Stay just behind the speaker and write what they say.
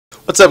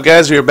What's up,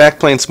 guys? We are back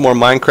playing some more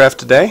Minecraft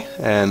today,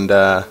 and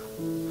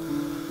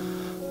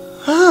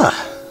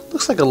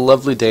looks like a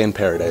lovely day in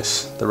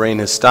paradise. The rain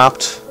has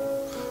stopped.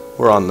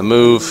 We're on the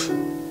move.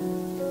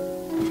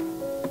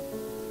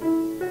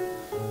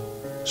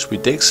 Should we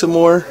dig some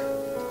more?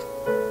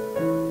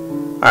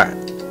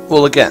 Alright.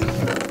 Well, again,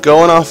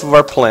 going off of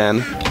our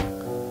plan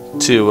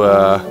to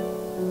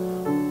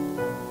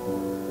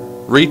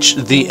reach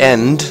the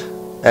end,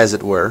 as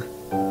it were,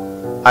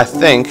 I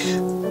think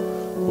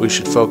we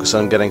should focus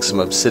on getting some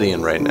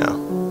obsidian right now.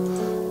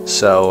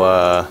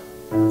 So,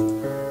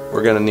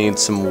 we're gonna need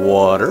some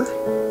water.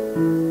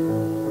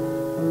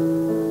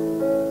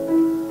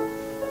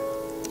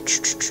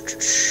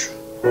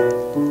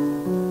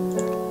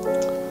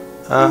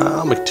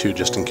 I'll make 2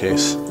 just in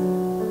case.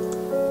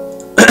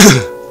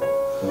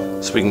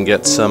 So we can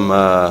get some,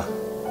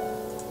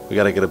 we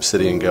gotta get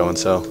obsidian going,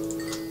 so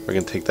we're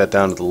gonna take that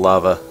down to the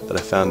lava that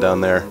I found down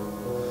there.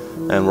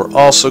 And we're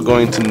also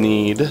going to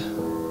need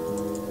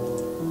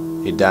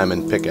a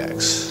diamond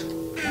pickaxe.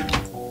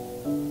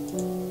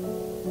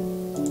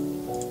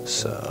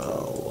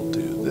 So we'll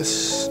do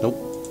this. Nope.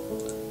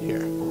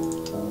 Here.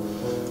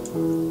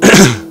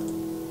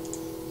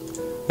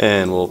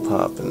 And we'll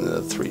pop in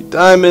the 3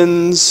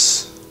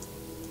 diamonds.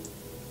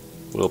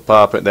 We'll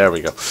pop it. There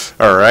we go.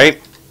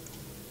 Alright.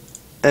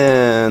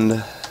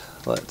 And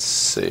let's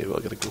see.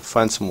 We're gonna go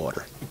find some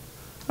water.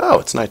 Oh,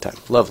 it's nighttime.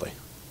 Lovely.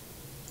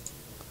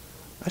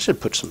 I should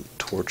put some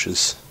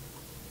torches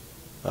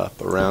up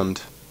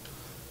around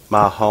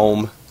my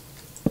home.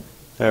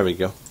 There we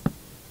go.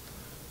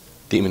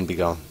 Demon be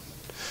gone.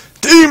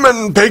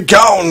 Demon be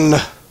gone!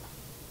 What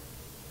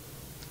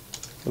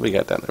do we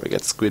got down there? We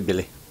got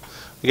Squidbilly.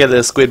 We got a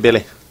little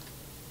Squidbilly.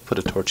 Put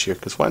a torch here,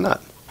 because why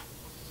not?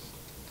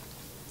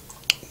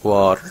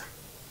 Water.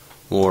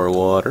 More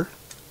water.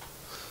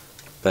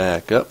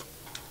 Back up.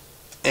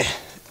 I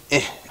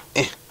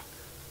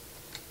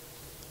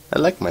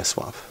like my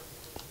swamp.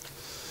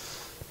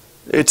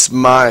 It's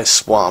my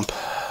swamp.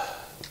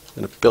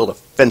 I'm gonna build a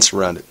fence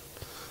around it,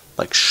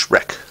 like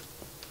Shrek.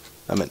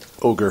 I'm an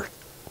ogre.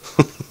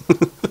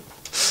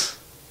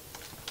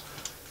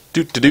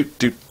 Do do do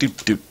do do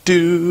do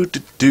do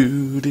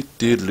do do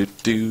do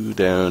do.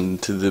 Down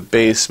to the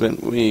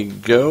basement we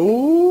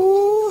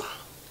go.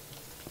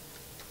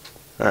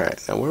 All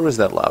right, now where was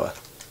that lava?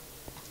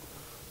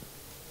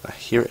 I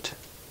hear it.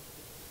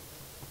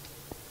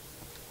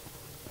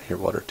 I hear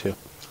water too.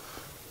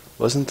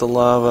 Wasn't the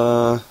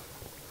lava?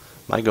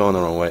 Am I going the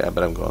wrong way? I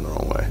bet I'm going the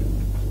wrong way.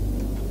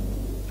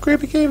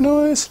 Creepy cave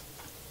noise!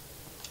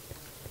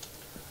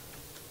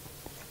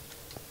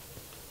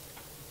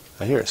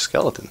 I hear a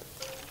skeleton.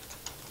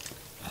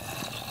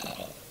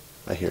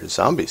 I hear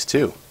zombies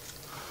too.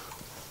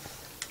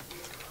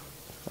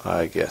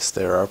 I guess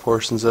there are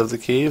portions of the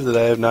cave that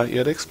I have not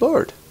yet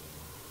explored.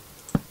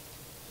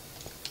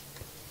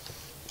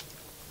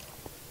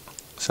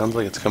 Sounds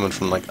like it's coming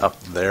from like up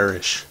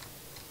there-ish.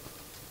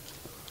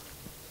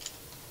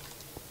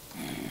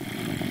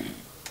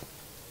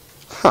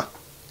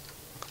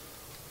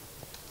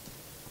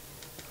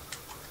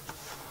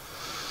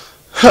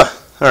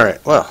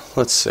 Alright, well,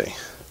 let's see.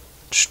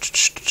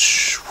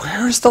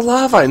 Where is the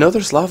lava? I know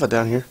there's lava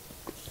down here.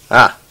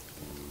 Ah,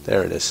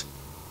 there it is.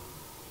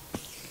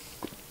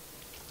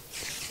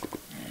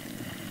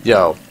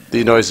 Yo,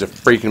 these noises are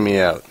freaking me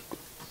out.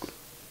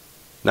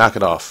 Knock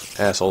it off,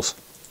 assholes.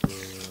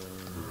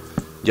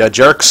 Ya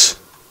jerks.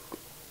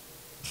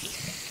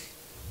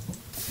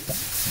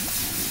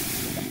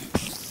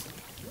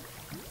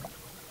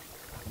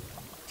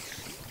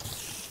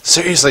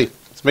 Seriously,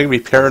 it's making me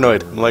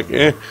paranoid. I'm like,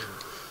 eh.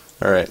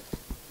 Alright.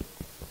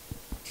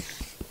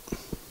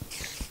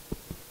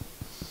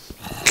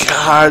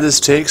 God,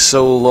 this takes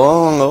so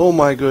long. Oh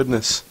my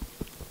goodness.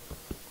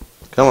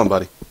 Come on,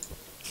 buddy.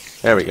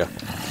 There we go.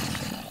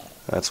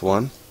 That's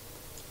 1.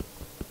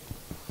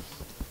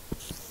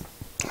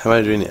 How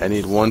many do I need? I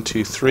need 1,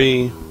 2,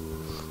 3.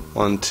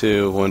 1,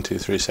 2, 1, 2,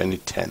 3. So I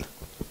need 10.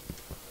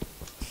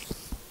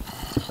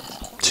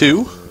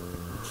 2.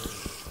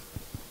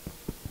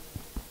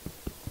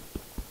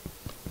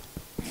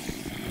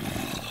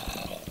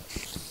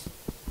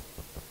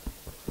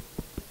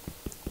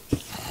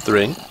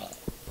 3.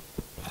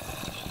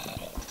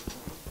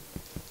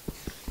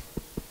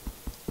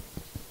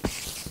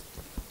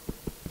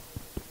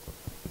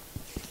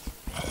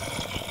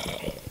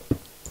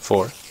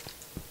 4.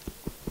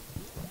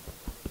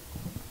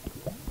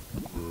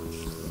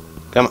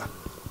 Come on.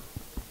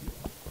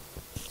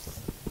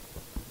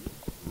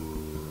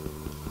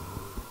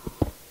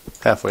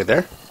 Halfway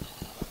there.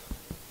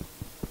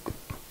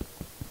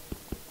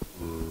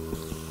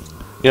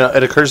 You know,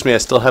 it occurs to me I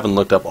still haven't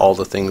looked up all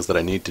the things that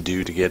I need to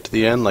do to get to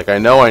the end. Like, I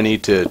know I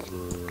need to...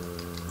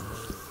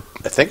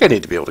 I think I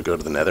need to be able to go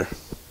to the Nether.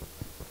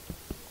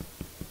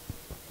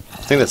 I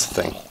think that's the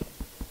thing.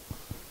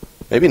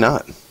 Maybe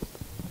not.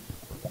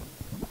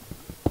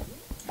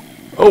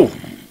 Oh!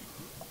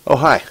 Oh,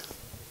 hi.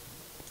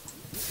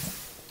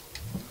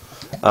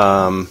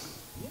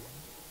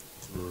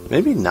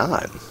 Maybe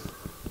not.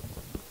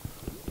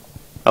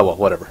 Oh well,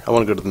 whatever. I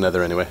want to go to the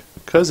Nether anyway.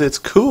 Because it's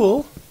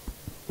cool.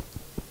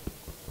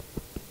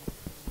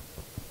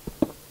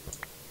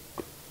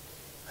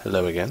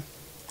 Hello again.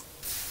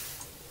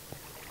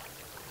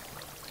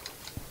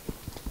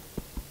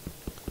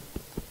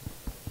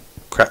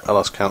 Crap, I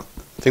lost count.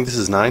 I think this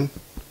is 9.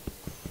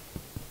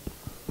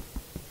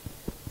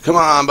 Come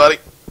on, buddy.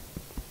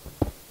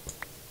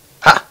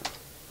 Ha!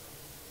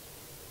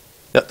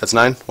 Yep, that's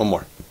 9. One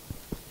more.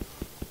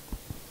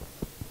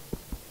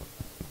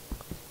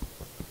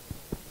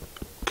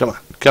 Come on,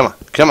 come on,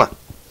 come on.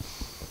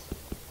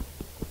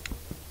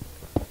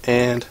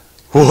 And...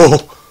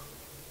 whoa!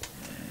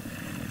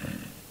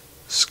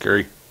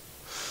 Scary.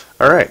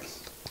 Alright.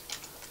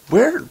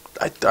 Where...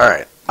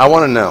 alright. I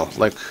want to know,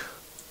 like...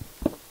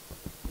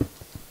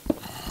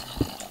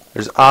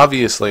 there's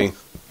obviously...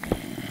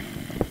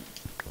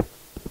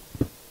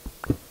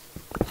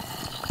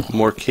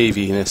 more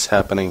caviness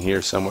happening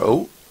here somewhere.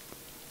 Oh!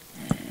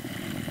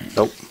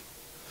 Nope.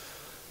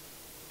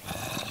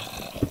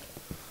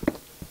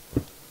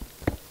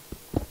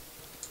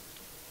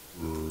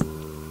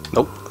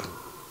 Nope.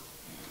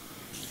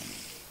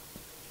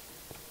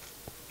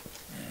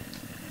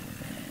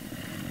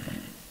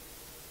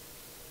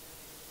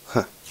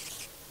 Huh.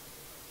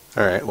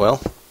 Alright,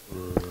 well.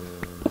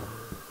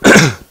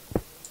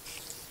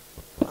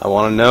 I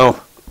want to know.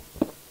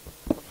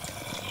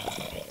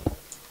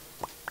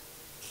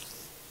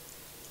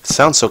 It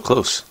sounds so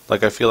close.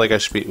 Like I feel like I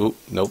should be... oop,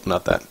 nope,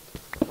 not that.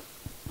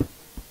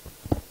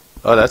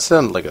 Oh, that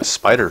sounded like a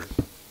spider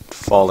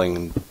falling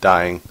and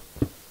dying.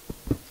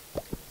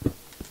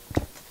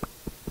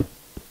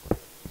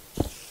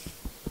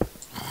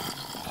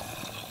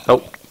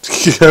 Oh,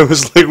 I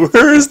was like,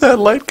 where is that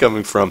light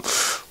coming from?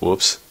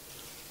 Whoops.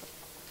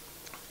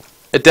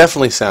 It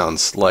definitely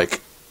sounds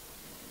like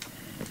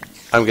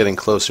I'm getting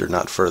closer,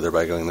 not further,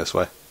 by going this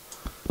way.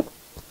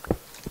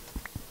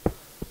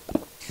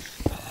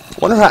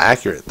 Wonder how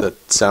accurate the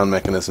sound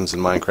mechanisms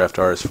in Minecraft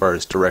are as far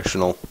as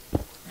directional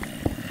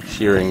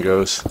hearing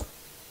goes.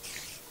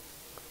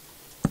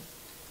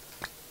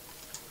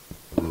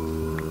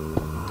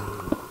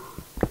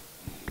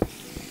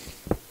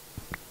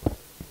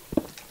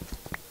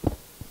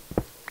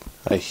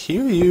 I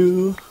hear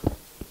you.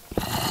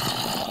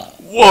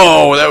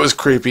 Whoa, that was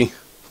creepy.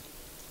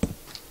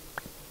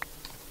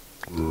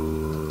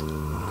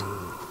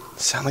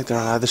 Sound like they're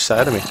on either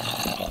side of me.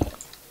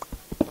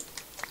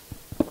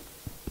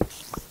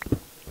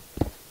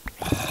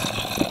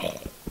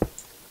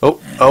 Oh,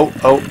 oh,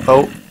 oh,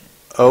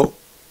 oh, oh.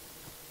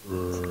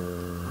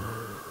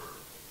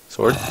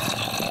 Sword.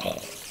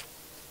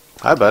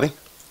 Hi, buddy.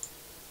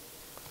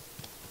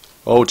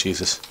 Oh,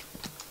 Jesus.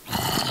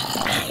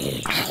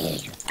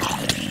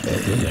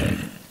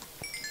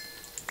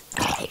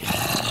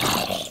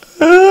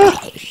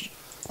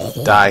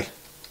 Die.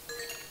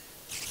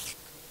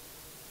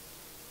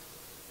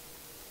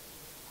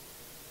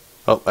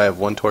 Oh, I have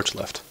 1 torch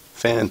left.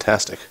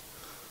 Fantastic.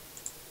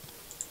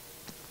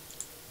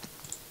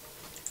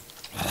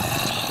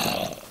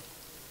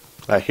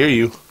 I hear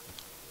you.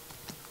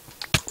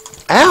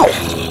 Ow!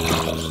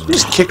 You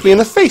just kicked me in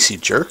the face, you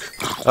jerk.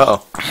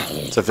 Uh-oh.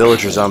 It's a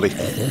villager zombie.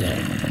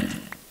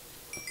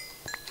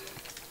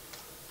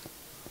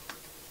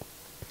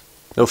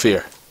 No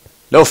fear.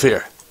 No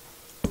fear.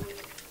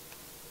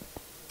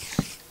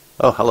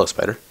 Oh, hello,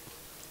 spider.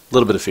 A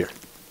little bit of fear.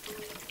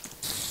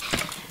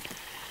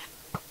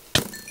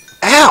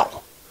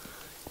 Ow!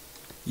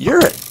 You're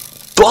a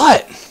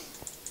butt!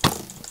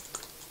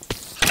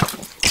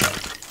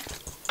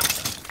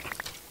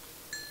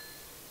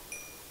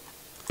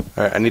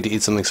 Alright, I need to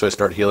eat something so I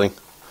start healing.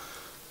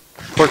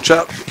 Pork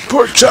chop,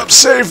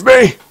 save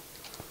me!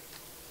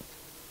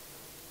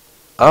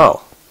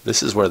 Oh,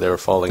 this is where they were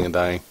falling and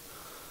dying.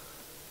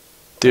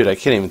 Dude, I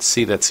can't even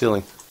see that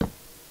ceiling.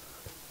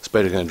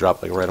 Spider's gonna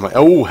drop like right on my...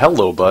 oh,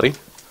 hello, buddy.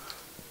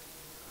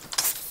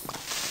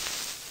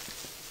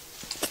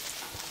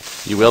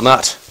 You will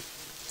not.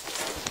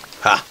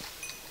 Ha.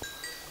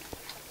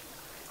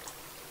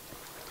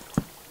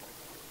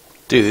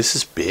 Dude, this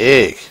is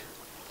big.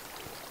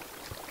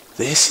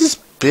 This is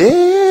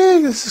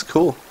big. This is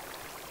cool.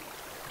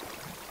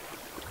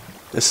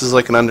 This is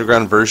like an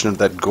underground version of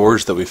that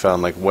gorge that we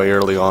found like way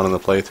early on in the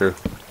playthrough.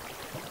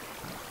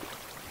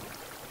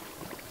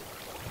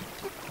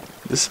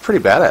 This is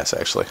pretty badass,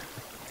 actually.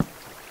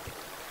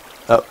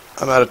 Oh,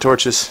 I'm out of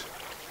torches.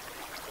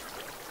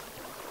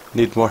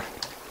 Need more.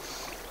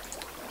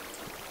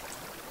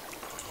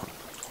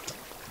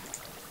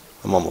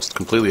 I'm almost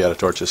completely out of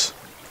torches.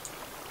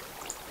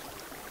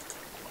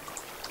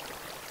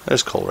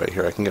 There's coal right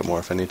here. I can get more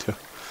if I need to.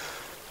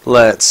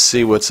 Let's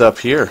see what's up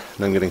here.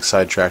 I'm getting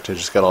sidetracked. I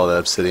just got all that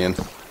obsidian.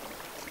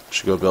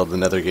 Should go build the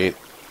nether gate.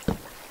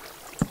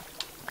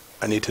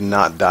 I need to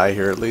not die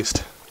here at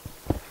least.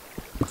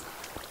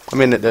 I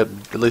mean, at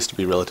least it'd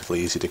be relatively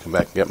easy to come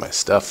back and get my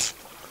stuff.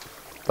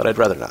 But I'd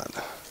rather not.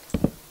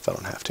 If I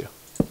don't have to.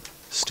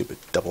 Stupid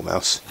double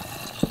mouse.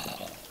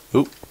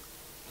 Oop.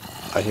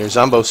 I hear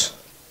zombos.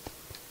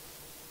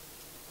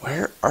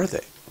 Where are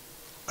they?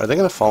 Are they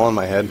going to fall on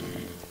my head?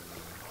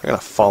 They're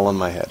gonna fall on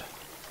my head.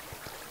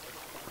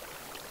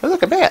 Oh,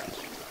 look, a bat.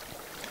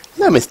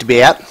 Hello, Mr.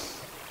 Bat.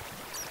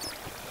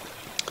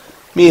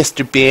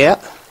 Mr.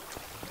 Bat.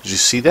 Did you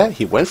see that?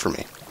 He went for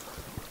me.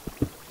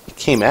 He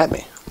came at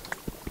me.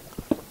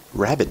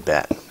 Rabbit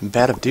bat.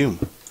 Bat of doom.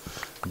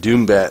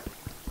 Doom bat.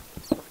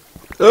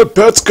 That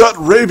bat's got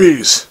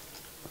rabies.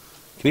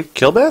 Can you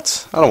kill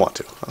bats? I don't want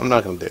to. I'm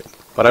not going to do it.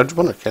 But I just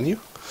wonder, can you?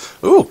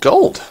 Ooh,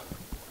 gold.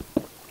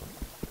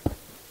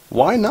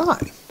 Why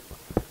not?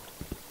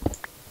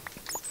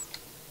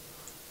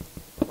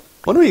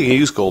 What do we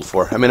use gold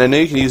for? I mean, I know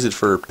you can use it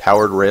for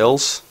powered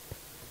rails.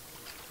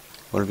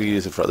 What if you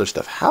use it for other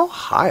stuff? How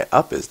high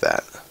up is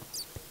that?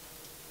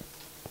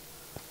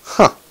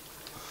 Huh.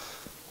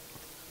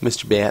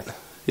 Mr. Bat.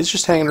 He's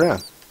just hanging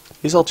around.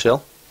 He's all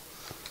chill.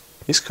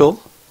 He's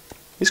cool.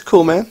 He's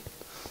cool, man.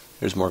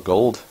 There's more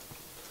gold.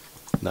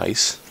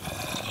 Nice.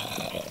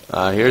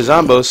 Here's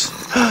Zombos.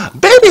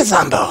 Baby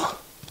Zombo!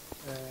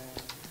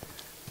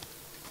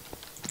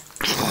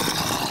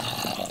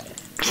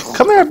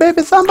 Come here,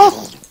 baby Zombo.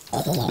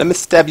 Let me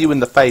stab you in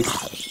the face.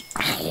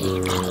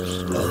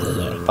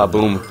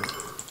 Ba-boom.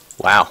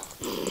 Wow.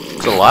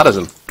 There's a lot of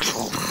them.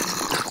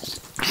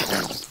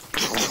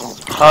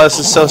 Oh, this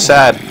is so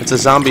sad. It's a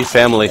zombie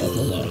family.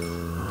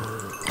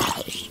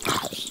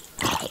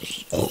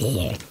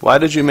 Why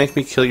did you make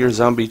me kill your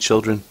zombie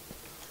children?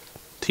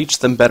 Teach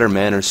them better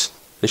manners.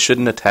 They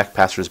shouldn't attack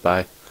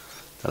passers-by.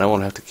 And I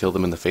won't have to kill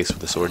them in the face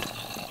with a sword.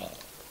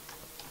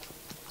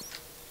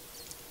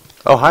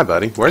 Oh, hi,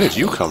 buddy. Where did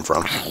you come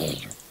from?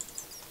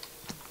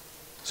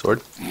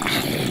 Sword?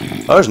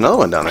 Oh, there's another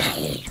one down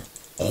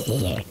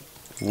there.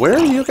 Where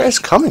are you guys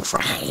coming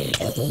from?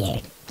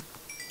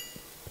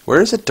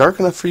 Where is it dark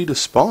enough for you to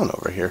spawn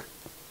over here?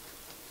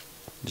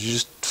 Did you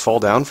just fall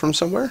down from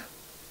somewhere?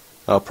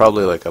 Oh,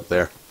 probably like up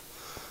there.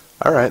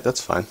 Alright,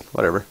 that's fine.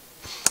 Whatever.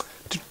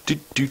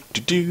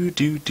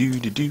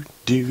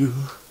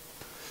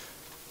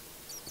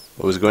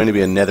 What was going to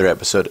be a Nether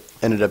episode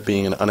ended up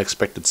being an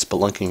unexpected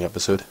spelunking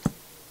episode.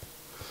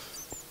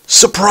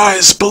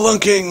 Surprise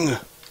spelunking!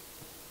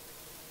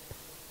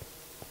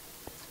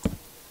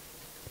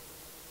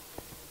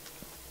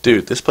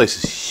 Dude, this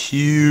place is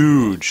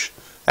huge.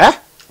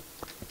 Ah!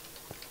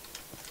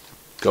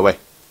 Go away.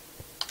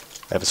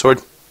 I have a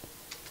sword.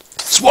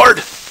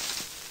 Sword!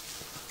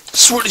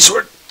 Swordy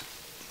sword!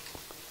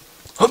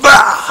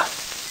 Hubba!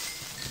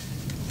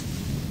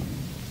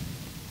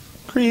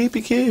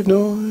 Creepy cave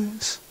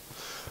noise.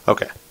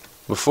 Okay.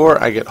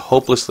 Before I get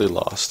hopelessly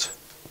lost,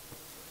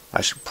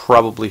 I should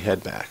probably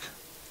head back.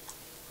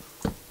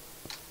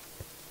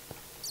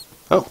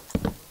 Oh.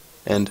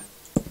 And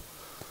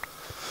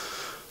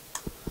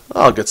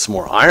I'll get some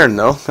more iron,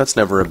 though. That's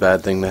never a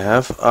bad thing to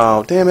have.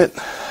 Oh, damn it.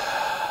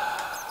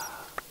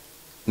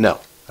 No.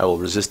 I will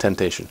resist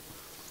temptation.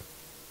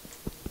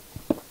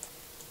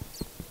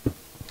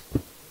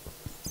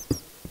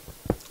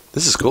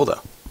 This is cool,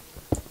 though.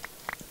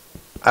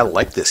 I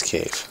like this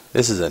cave.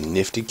 This is a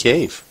nifty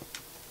cave.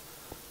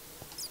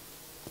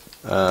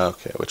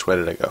 Okay, which way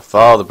did I go?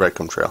 Follow the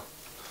breadcrumb trail.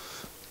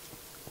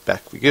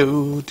 Back we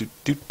go.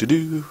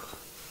 Do.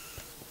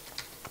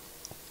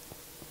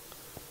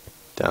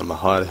 Down my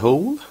hide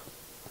hole.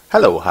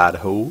 Hello, hide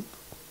hole.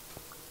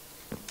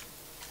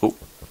 Oh.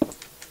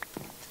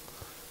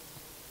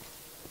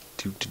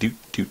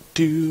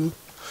 Do.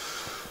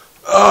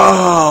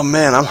 Oh,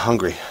 man, I'm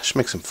hungry. I should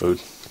make some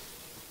food.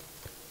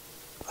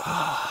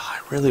 I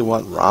really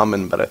want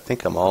ramen, but I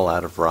think I'm all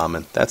out of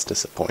ramen. That's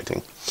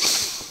disappointing.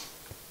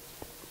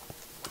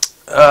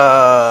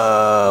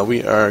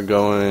 We are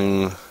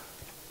going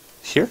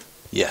here?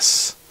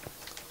 Yes.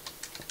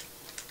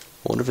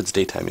 I wonder if it's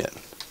daytime yet.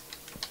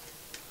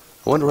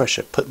 I wonder where I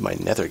should put my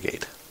nether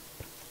gate.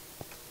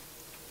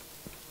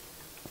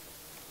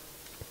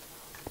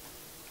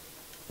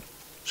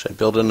 Should I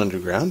build it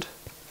underground?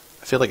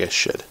 I feel like I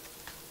should.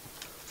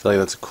 I feel like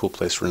that's a cool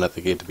place for a nether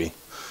gate to be.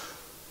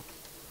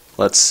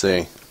 Let's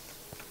see.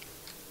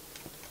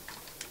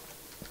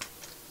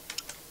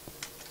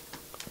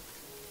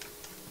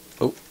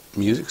 Oh,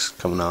 music's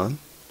coming on.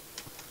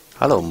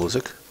 Hello,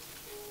 music.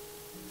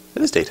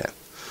 It is daytime.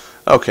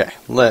 Okay,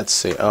 let's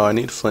see. Oh, I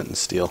need flint and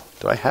steel.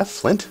 Do I have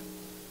flint?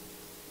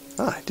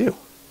 Ah, I do.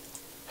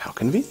 How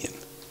convenient.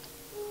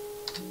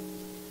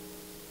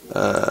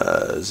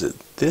 Is it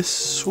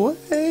this way?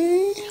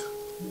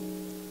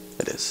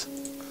 It is.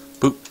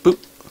 Boop, boop.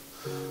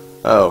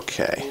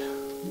 Okay.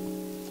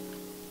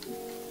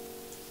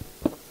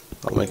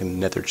 I'll make a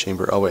nether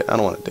chamber. Oh wait, I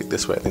don't want to dig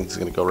this way. I think this is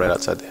going to go right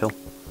outside the hill.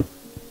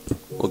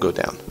 We'll go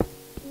down.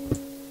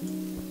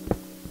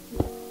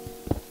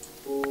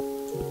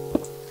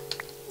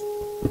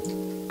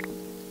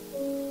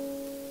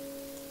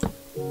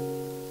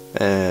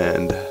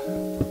 And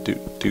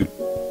doot.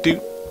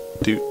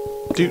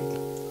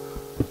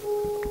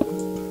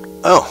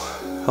 Oh,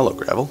 hello,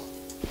 gravel.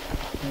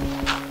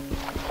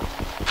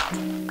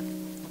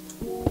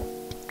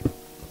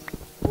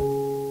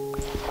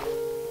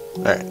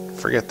 Alright,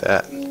 forget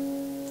that.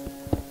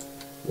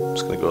 I'm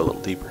just going to go a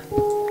little deeper.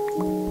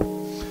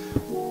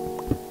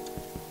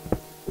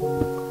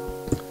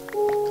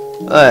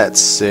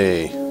 Let's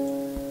see.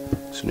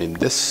 So we need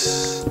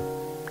this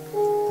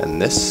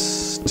and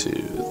this.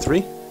 2,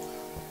 3.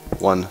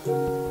 1,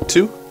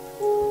 2.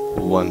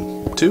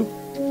 1, 2.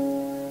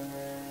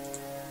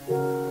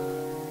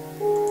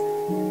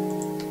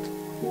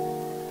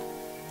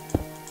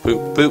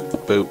 Boop, boop,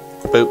 boop,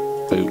 boop,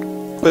 boop,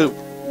 boop,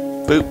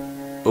 boop.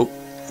 Oh,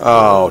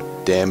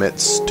 oh, damn it.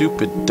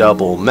 Stupid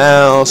double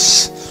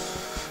mouse.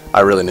 I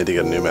really need to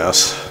get a new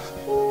mouse.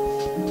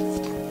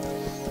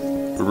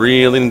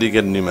 Really need to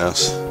get a new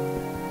mouse.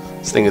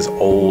 This thing is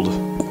old.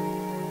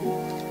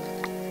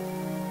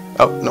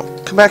 Oh, no.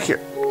 Come back here.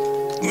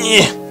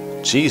 Yeah.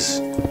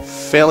 Jeez.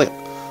 Failing.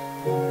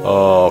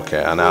 Oh,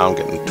 okay. Now I'm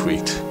getting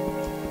tweaked.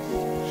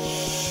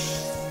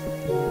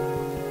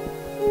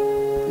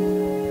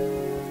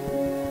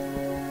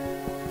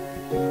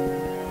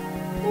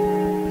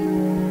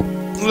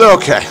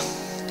 Okay.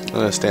 I'm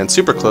going to stand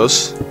super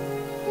close.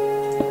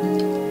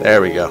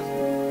 There we go.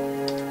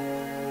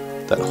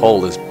 That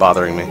hole is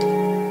bothering me.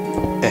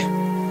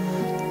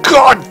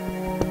 God!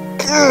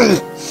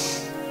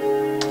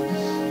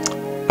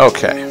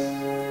 Okay.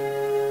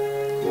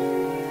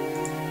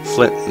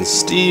 Flint and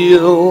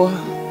steel.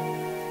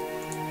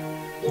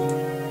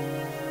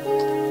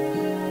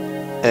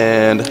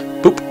 And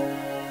boop.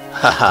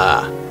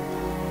 Haha.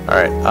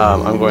 Alright,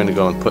 I'm going to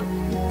go and put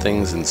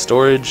things in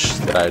storage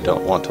that I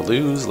don't want to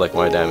lose, like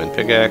my diamond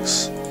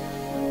pickaxe.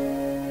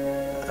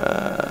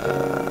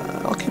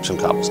 I'll keep some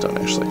cobblestone,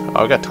 actually.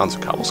 Oh, I got tons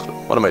of cobblestone.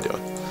 What am I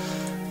doing?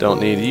 Don't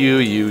need you.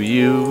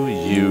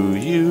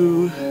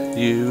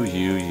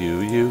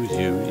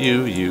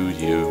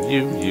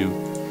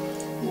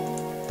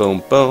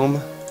 Boom,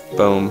 boom,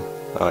 boom.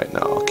 Alright, no,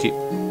 I'll keep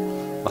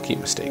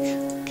my steak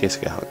in case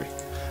I get hungry.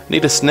 I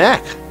need a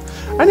snack.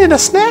 I need a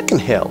snack in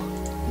hell.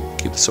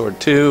 Keep the sword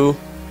too.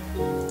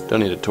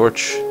 Don't need a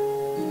torch.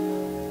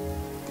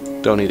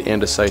 Don't need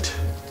andesite.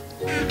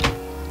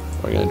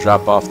 We're gonna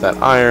drop off that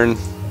iron.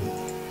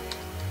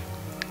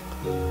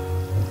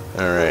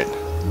 Alright.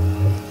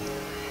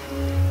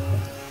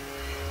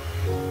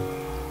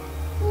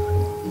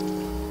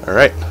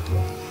 Alright.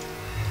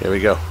 Here we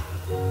go.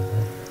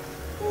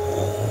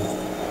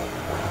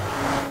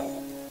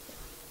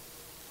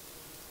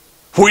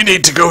 We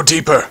need to go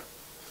deeper.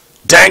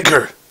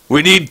 Danker.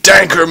 We need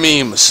danker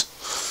memes.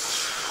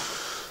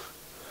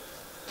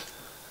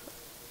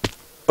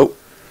 Oh,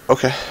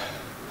 okay.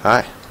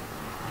 Hi.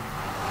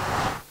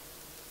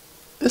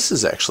 This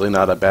is actually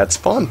not a bad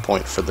spawn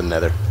point for the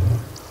Nether.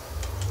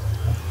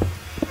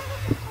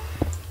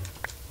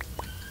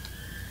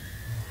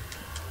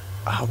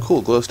 Oh,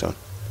 cool, glowstone.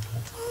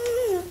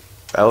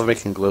 I love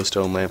making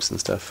glowstone lamps and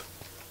stuff.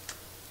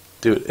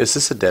 Dude, is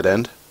this a dead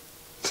end?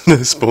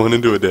 Spawn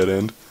into a dead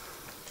end?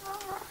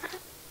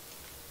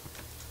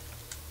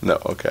 No,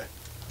 okay.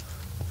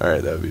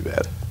 Alright, that would be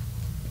bad.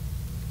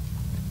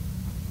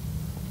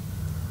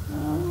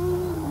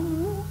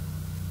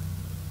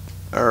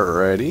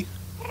 Alrighty.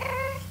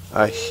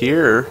 I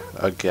hear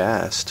a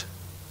ghast,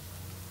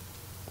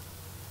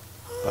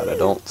 but I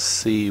don't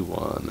see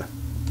one.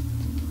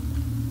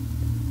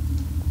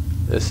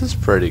 This is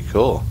pretty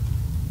cool.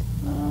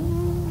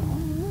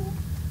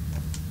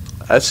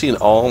 I've seen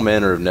all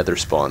manner of nether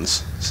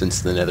spawns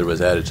since the nether was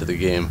added to the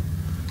game.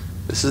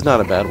 This is not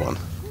a bad one.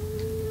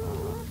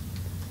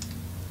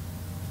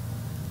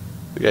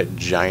 We got a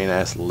giant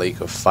ass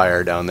lake of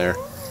fire down there.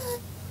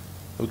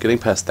 Oh, getting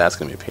past that's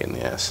gonna be a pain in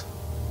the ass.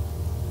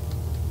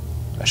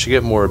 I should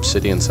get more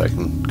obsidian so I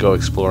can go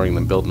exploring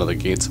and build another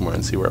gate somewhere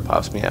and see where it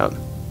pops me out.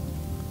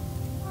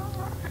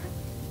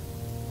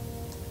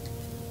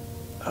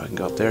 Oh, I can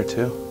go up there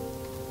too.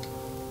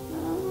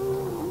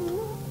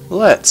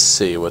 Let's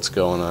see what's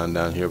going on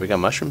down here. We got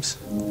mushrooms.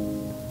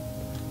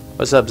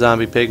 What's up,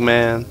 zombie pig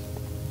man?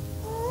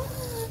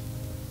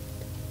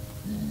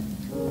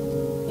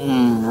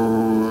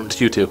 It's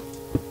you two.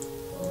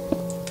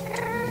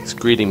 He's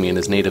greeting me in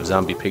his native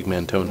zombie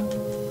pigman tone.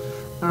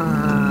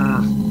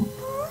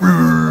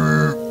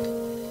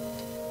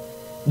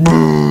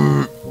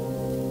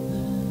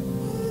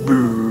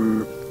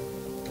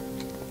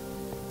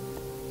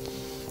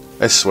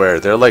 I swear,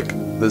 they're like,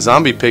 the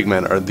zombie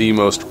pigmen are the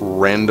most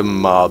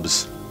random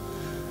mobs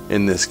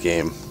in this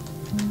game.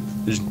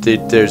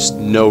 There's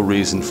no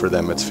reason for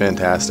them. It's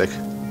fantastic.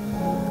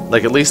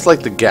 Like, at least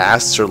like the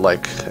ghasts or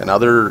like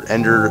another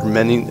ender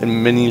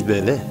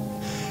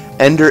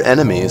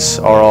enemies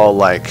are all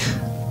like,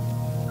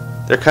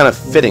 they're kind of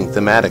fitting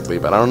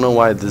thematically, but I don't know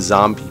why the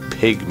zombie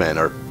pigmen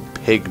are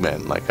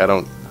pigmen. Like, I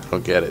don't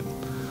get it.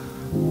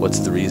 What's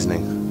the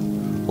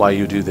reasoning? Why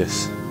you do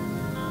this?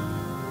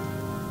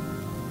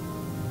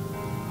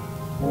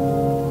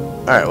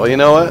 Alright, well, you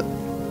know what?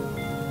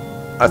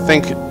 I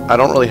think I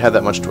don't really have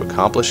that much to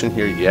accomplish in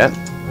here yet.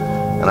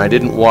 And I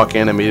didn't walk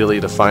in immediately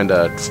to find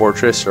a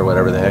fortress or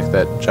whatever the heck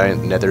that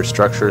giant nether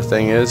structure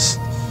thing is.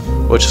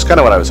 Which is kind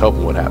of what I was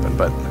hoping would happen,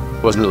 but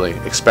wasn't really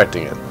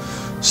expecting it.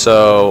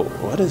 So,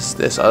 what is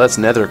this? Oh, that's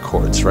nether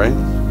quartz, right?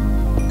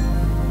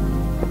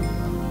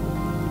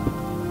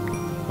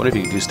 What if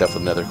you can do stuff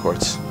with nether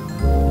quartz?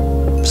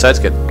 Besides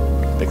get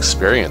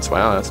experience.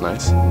 Wow, that's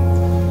nice.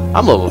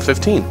 I'm level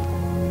 15.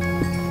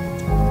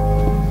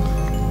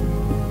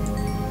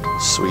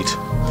 Sweet.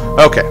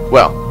 Okay,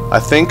 well, I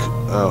think...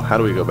 Oh, how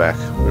do we go back?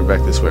 We're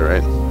back this way,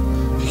 right?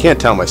 If you can't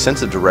tell, my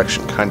sense of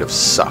direction kind of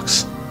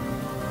sucks.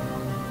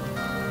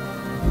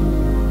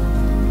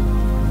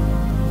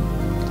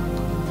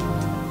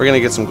 We're gonna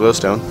get some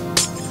glowstone.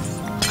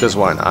 Because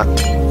why not?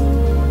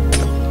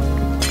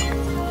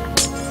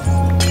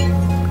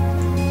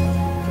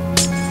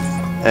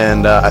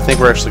 And I think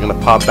we're actually going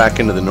to pop back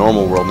into the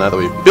normal world now that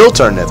we've built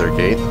our nether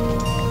gate.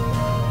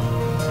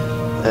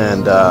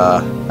 And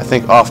I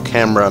think off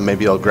camera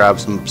maybe I'll grab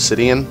some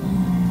obsidian.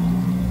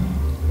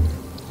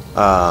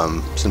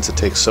 Since it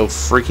takes so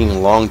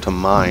freaking long to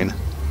mine.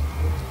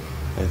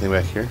 Anything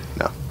back here?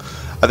 No.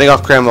 I think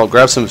off camera I'll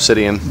grab some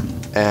obsidian.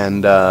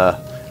 And on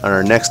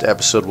our next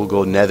episode we'll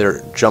go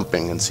nether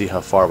jumping and see how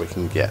far we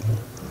can get.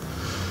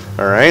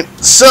 Alright,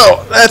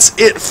 so that's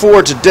it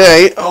for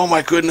today. Oh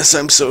my goodness,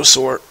 I'm so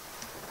sore.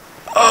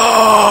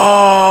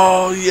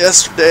 Oh,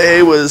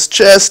 yesterday was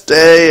chest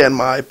day and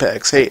my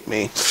pecs hate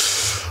me.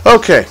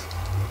 Okay,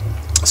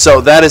 so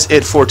that is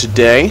it for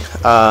today.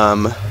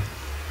 Oh,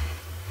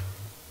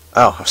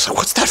 so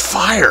what's that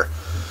fire?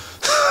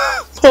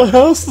 My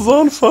house is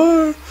on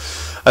fire.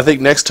 I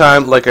think next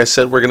time, like I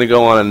said, we're going to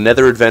go on a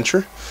nether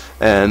adventure.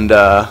 And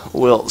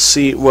we'll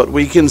see what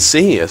we can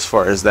see as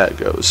far as that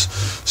goes.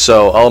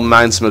 So I'll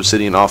mine some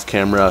obsidian off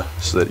camera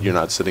so that you're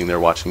not sitting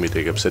there watching me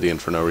dig obsidian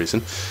for no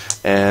reason.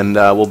 And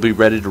we'll be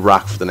ready to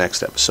rock for the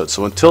next episode.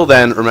 So until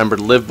then, remember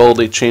to live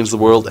boldly, change the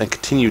world, and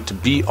continue to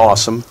be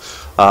awesome.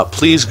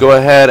 Please go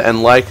ahead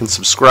and like and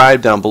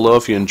subscribe down below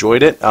if you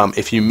enjoyed it.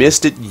 If you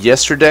missed it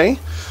yesterday,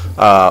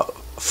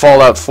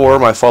 Fallout 4,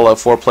 my Fallout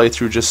 4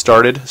 playthrough just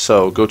started,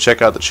 so go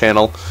check out the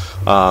channel.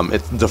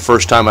 It's the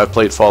first time I've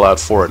played Fallout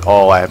 4 at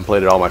all. I haven't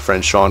played it all. My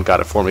friend Sean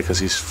got it for me because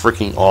he's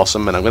freaking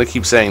awesome, and I'm going to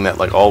keep saying that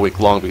like all week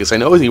long because I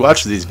know he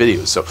watches these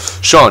videos. So,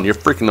 Sean, you're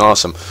freaking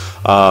awesome.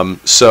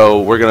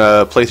 So we're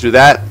going to play through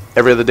that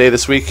every other day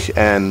this week,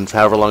 and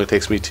however long it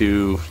takes me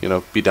to,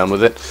 be done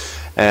with it.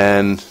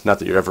 And not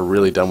that you're ever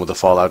really done with a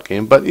Fallout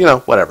game, but,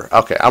 whatever.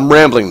 Okay, I'm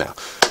rambling now.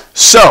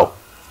 So,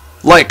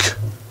 like,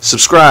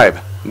 subscribe.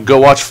 Go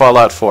watch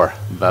Fallout 4.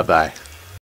 Bye-bye.